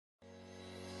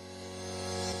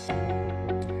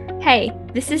Hey,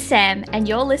 this is Sam, and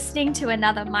you're listening to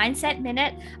another Mindset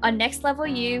Minute on Next Level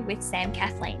You with Sam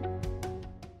Kathleen.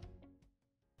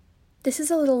 This is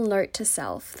a little note to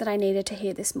self that I needed to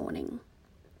hear this morning.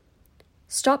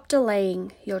 Stop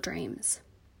delaying your dreams.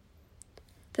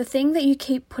 The thing that you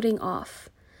keep putting off,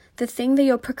 the thing that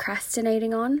you're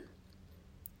procrastinating on,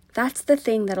 that's the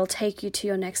thing that'll take you to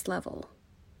your next level.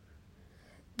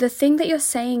 The thing that you're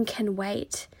saying can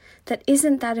wait, that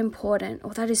isn't that important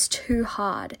or that is too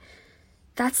hard,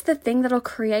 that's the thing that'll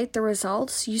create the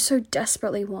results you so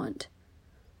desperately want.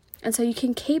 And so you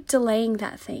can keep delaying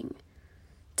that thing.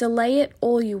 Delay it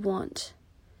all you want.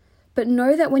 But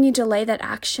know that when you delay that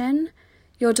action,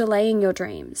 you're delaying your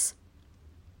dreams.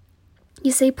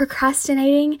 You see,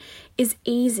 procrastinating is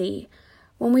easy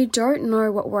when we don't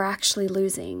know what we're actually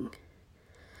losing.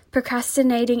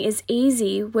 Procrastinating is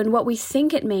easy when what we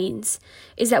think it means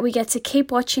is that we get to keep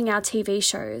watching our TV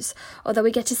shows, or that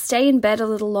we get to stay in bed a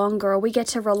little longer, or we get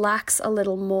to relax a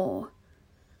little more.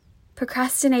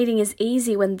 Procrastinating is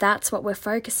easy when that's what we're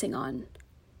focusing on.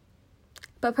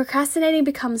 But procrastinating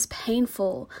becomes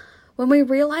painful when we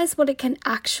realize what it can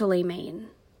actually mean.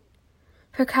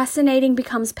 Procrastinating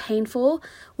becomes painful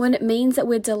when it means that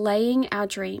we're delaying our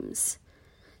dreams,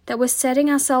 that we're setting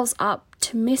ourselves up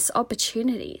to miss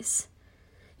opportunities.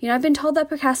 I've been told that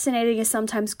procrastinating is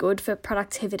sometimes good for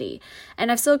productivity,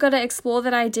 and I've still got to explore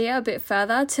that idea a bit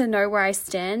further to know where I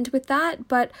stand with that,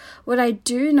 but what I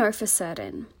do know for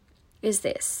certain is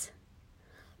this.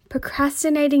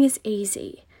 Procrastinating is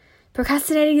easy.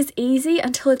 Procrastinating is easy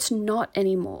until it's not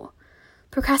anymore.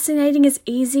 Procrastinating is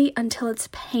easy until it's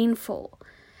painful.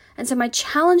 And so my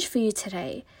challenge for you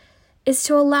today is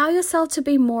to allow yourself to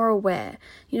be more aware.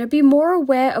 Be more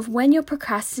aware of when you're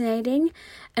procrastinating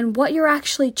and what you're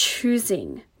actually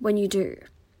choosing when you do.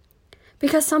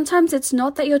 Because sometimes it's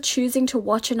not that you're choosing to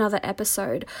watch another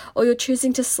episode, or you're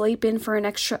choosing to sleep in for an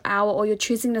extra hour, or you're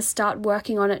choosing to start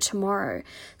working on it tomorrow.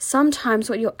 Sometimes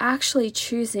what you're actually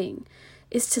choosing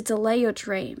is to delay your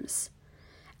dreams.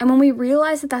 And when we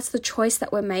realize that that's the choice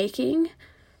that we're making,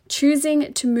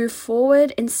 choosing to move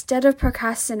forward instead of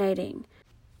procrastinating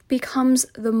becomes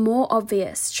the more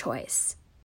obvious choice.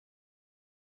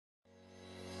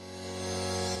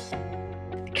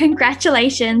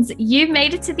 Congratulations, you've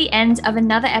made it to the end of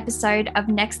another episode of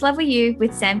Next Level You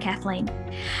with Sam Kathleen.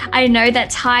 I know that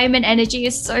time and energy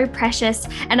is so precious,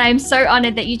 and I am so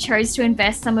honored that you chose to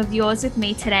invest some of yours with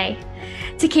me today.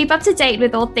 To keep up to date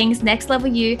with all things Next Level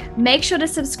You, make sure to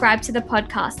subscribe to the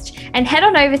podcast and head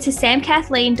on over to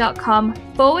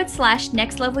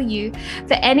samkathleen.com/nextlevelU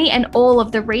for any and all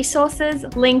of the resources,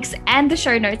 links, and the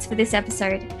show notes for this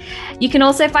episode. You can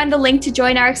also find the link to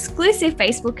join our exclusive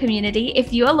Facebook community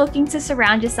if you are looking to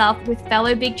surround yourself with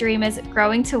fellow big dreamers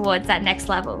growing towards that next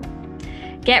level.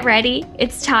 Get ready,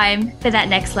 it's time for that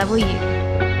next level you.